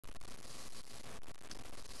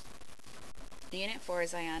Unit 4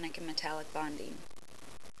 is ionic and metallic bonding.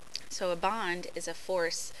 So a bond is a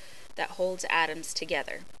force that holds atoms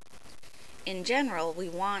together. In general, we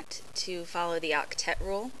want to follow the octet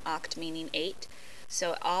rule, oct meaning 8.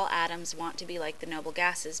 So all atoms want to be like the noble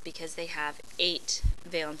gases because they have 8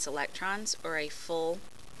 valence electrons, or a full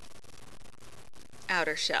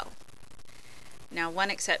outer shell. Now, one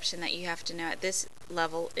exception that you have to know at this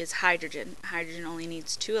level is hydrogen. Hydrogen only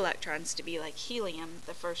needs 2 electrons to be like helium,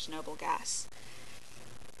 the first noble gas.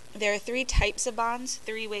 There are 3 types of bonds,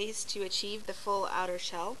 3 ways to achieve the full outer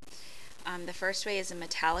shell. The first way is a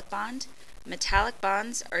metallic bond. Metallic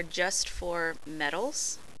bonds are just for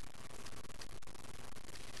metals,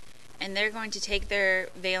 and they're going to take their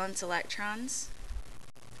valence electrons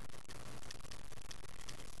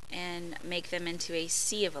and make them into a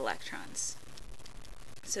sea of electrons.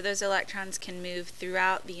 So those electrons can move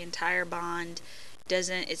throughout the entire bond.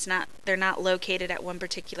 They're not located at one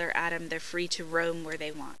particular atom. They're free to roam where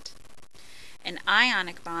they want. An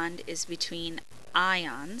ionic bond is between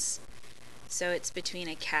ions. So it's between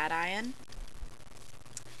a cation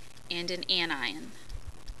and an anion.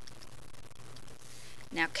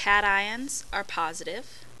 Now, cations are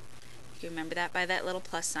positive. You remember that by that little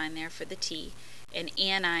plus sign there for the T. And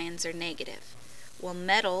anions are negative. Well,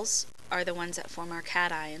 metals are the ones that form our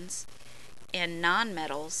cations, and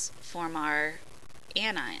nonmetals form our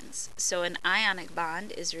anions. So an ionic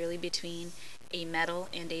bond is really between a metal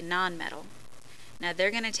and a nonmetal. Now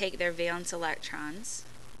they're going to take their valence electrons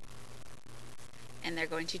and they're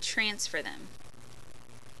going to transfer them.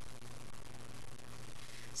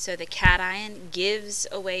 So the cation gives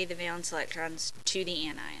away the valence electrons to the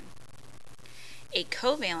anion. A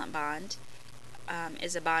covalent bond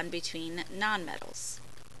is a bond between nonmetals,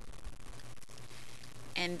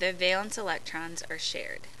 and the valence electrons are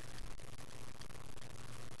shared.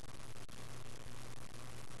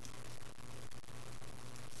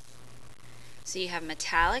 So you have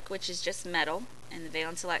metallic, which is just metal, and the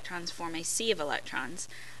valence electrons form a sea of electrons.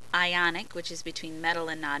 Ionic, which is between metal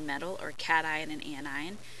and nonmetal, or cation and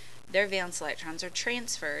anion, their valence electrons are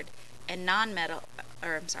transferred, and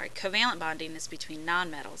covalent bonding is between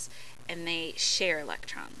nonmetals, and they share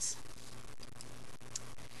electrons.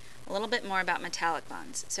 A little bit more about metallic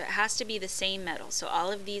bonds. So it has to be the same metal. So all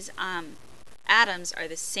of these atoms are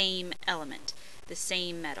the same element, the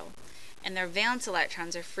same metal. And their valence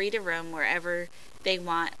electrons are free to roam wherever they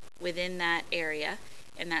want within that area,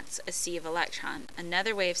 and that's a sea of electron.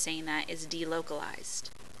 Another way of saying that is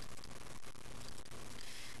delocalized.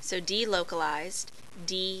 So delocalized,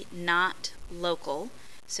 D not local,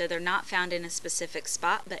 so they're not found in a specific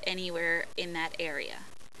spot, but anywhere in that area.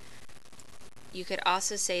 You could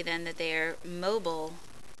also say then that they are mobile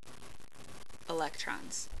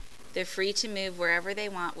electrons. They're free to move wherever they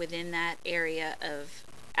want within that area of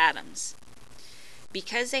atoms.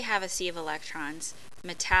 Because they have a sea of electrons,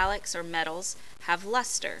 metallics or metals have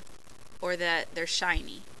luster, or that they're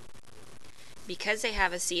shiny. Because they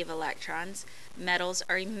have a sea of electrons, metals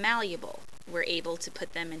are malleable. We're able to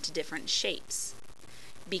put them into different shapes.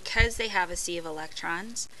 Because they have a sea of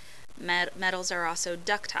electrons, metals are also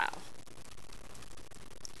ductile.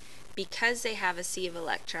 Because they have a sea of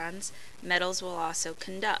electrons, metals will also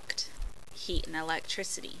conduct heat and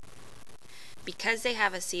electricity. Because they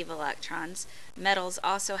have a sea of electrons, metals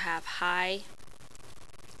also have high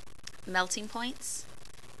melting points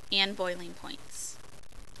and boiling points.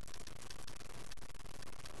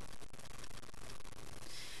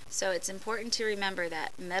 So it's important to remember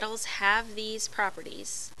that metals have these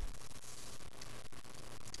properties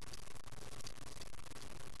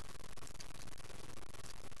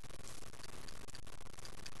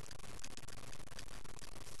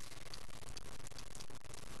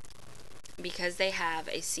because they have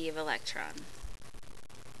a sea of electron.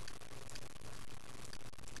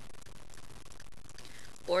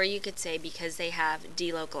 Or you could say because they have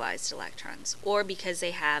delocalized electrons, or because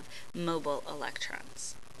they have mobile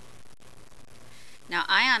electrons. Now,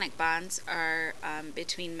 ionic bonds are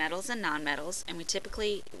between metals and nonmetals, and we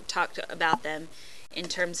typically talk about them in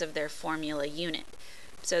terms of their formula unit.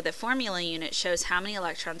 So the formula unit shows how many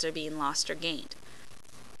electrons are being lost or gained.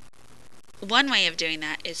 One way of doing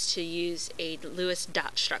that is to use a Lewis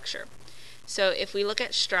dot structure. So if we look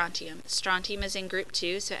at strontium, strontium is in group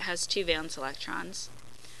 2, so it has 2 valence electrons.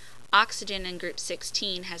 Oxygen in group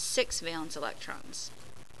 16 has 6 valence electrons.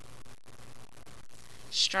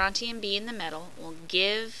 Strontium being the metal will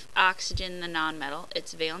give oxygen, the nonmetal,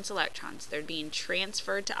 its valence electrons. They're being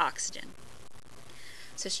transferred to oxygen.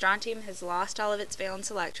 So strontium has lost all of its valence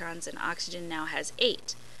electrons, and oxygen now has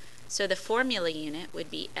 8. So the formula unit would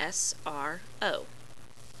be SRO.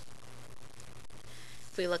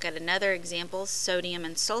 If we look at another example, sodium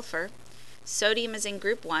and sulfur, sodium is in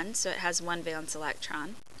group 1, so it has 1 valence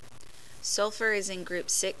electron. Sulfur is in group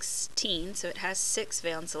 16, so it has 6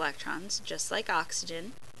 valence electrons, just like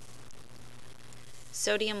oxygen.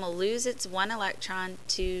 Sodium will lose its 1 electron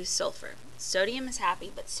to sulfur. Sodium is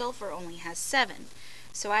happy, but sulfur only has 7.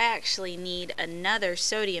 So I actually need another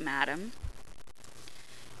sodium atom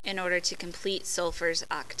in order to complete sulfur's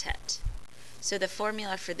octet. So the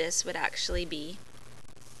formula for this would actually be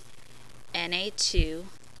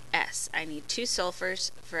Na2S. I need 2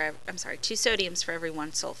 sodiums for every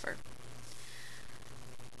 1 sulfur.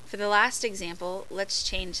 For the last example, let's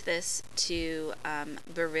change this to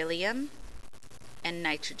beryllium and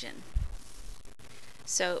nitrogen.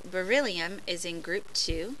 So beryllium is in group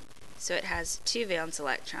 2, so it has 2 valence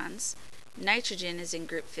electrons. Nitrogen is in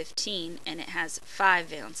group 15, and it has 5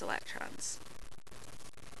 valence electrons.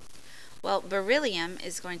 Well, beryllium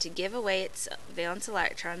is going to give away its valence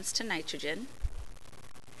electrons to nitrogen,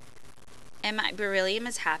 and my beryllium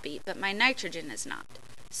is happy, but my nitrogen is not.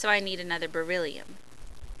 So I need another beryllium.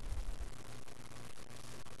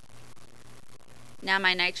 Now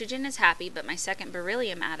my nitrogen is happy, but my second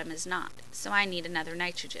beryllium atom is not. So I need another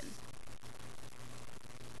nitrogen.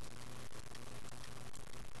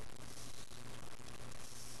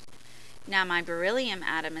 Now my beryllium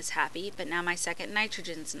atom is happy, but now my second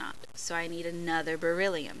nitrogen's not. So I need another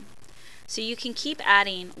beryllium. So you can keep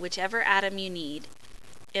adding whichever atom you need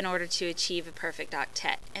in order to achieve a perfect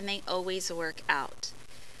octet, and they always work out.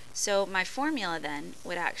 So my formula then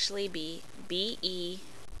would actually be Be3N2.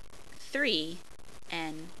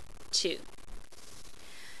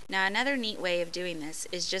 Now another neat way of doing this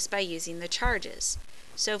is just by using the charges.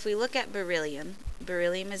 So if we look at beryllium,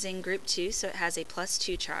 beryllium is in group 2, so it has a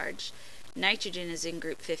 +2 charge. Nitrogen is in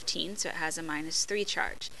group 15, so it has a -3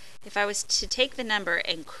 charge. If I was to take the number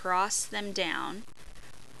and cross them down,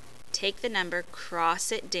 take the number,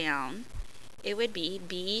 cross it down, it would be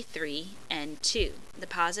Be3N2. The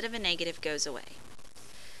positive and negative goes away.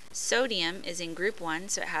 Sodium is in group 1,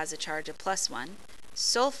 so it has a charge of +1.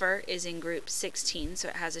 Sulfur is in group 16, so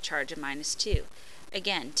it has a charge of -2.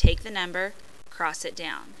 Again, take the number, cross it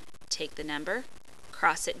down. Take the number,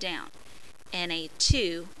 cross it down.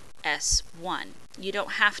 Na2S1. You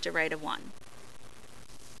don't have to write a 1.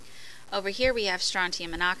 Over here we have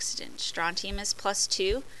strontium and oxygen. Strontium is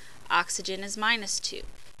 +2, oxygen is -2.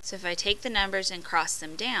 So if I take the numbers and cross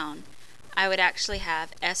them down, I would actually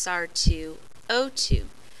have SR2O2.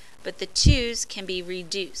 But the 2's can be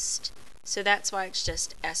reduced. So that's why it's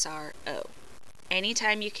just SRO.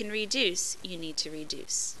 Anytime you can reduce, you need to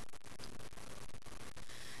reduce.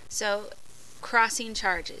 So crossing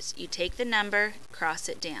charges. You take the number, cross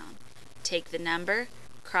it down. Take the number,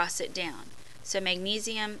 cross it down. So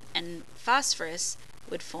magnesium and phosphorus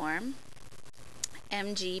would form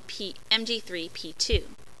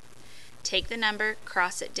Mg3P2. Take the number,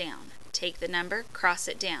 cross it down. Take the number, cross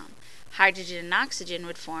it down. Hydrogen and oxygen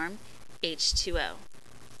would form H2O.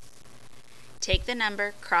 Take the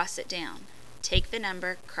number, cross it down. Take the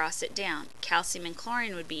number, cross it down. Calcium and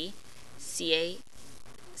chlorine would be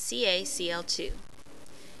CaCl2.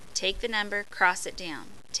 Take the number, cross it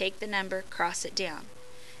down. Take the number, cross it down.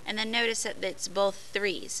 And then notice that it's both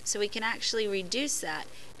 3's. So we can actually reduce that,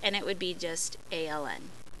 and it would be just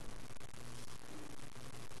Aln.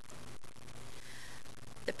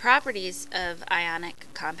 The properties of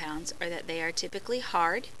ionic compounds are that they are typically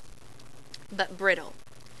hard, but brittle.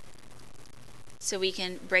 So we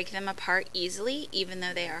can break them apart easily, even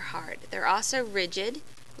though they are hard. They're also rigid,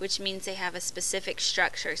 which means they have a specific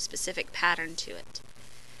structure, specific pattern to it.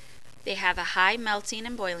 They have a high melting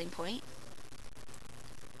and boiling point.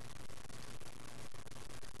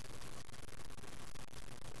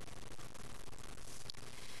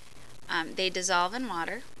 They dissolve in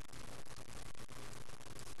water.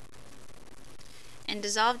 And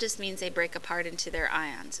dissolve just means they break apart into their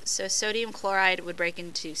ions. So sodium chloride would break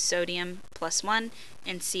into sodium +1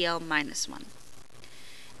 and Cl -1.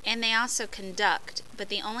 And they also conduct, but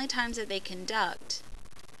the only times that they conduct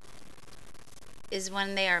is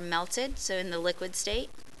when they are melted, so in the liquid state,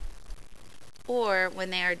 or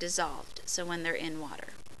when they are dissolved, so when they're in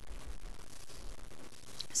water.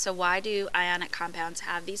 So why do ionic compounds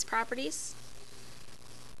have these properties?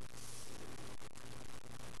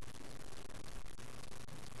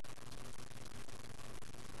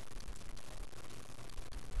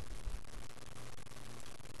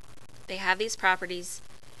 They have these properties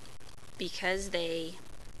because they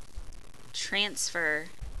transfer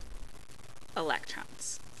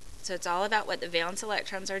electrons. So it's all about what the valence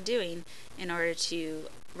electrons are doing in order to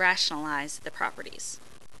rationalize the properties.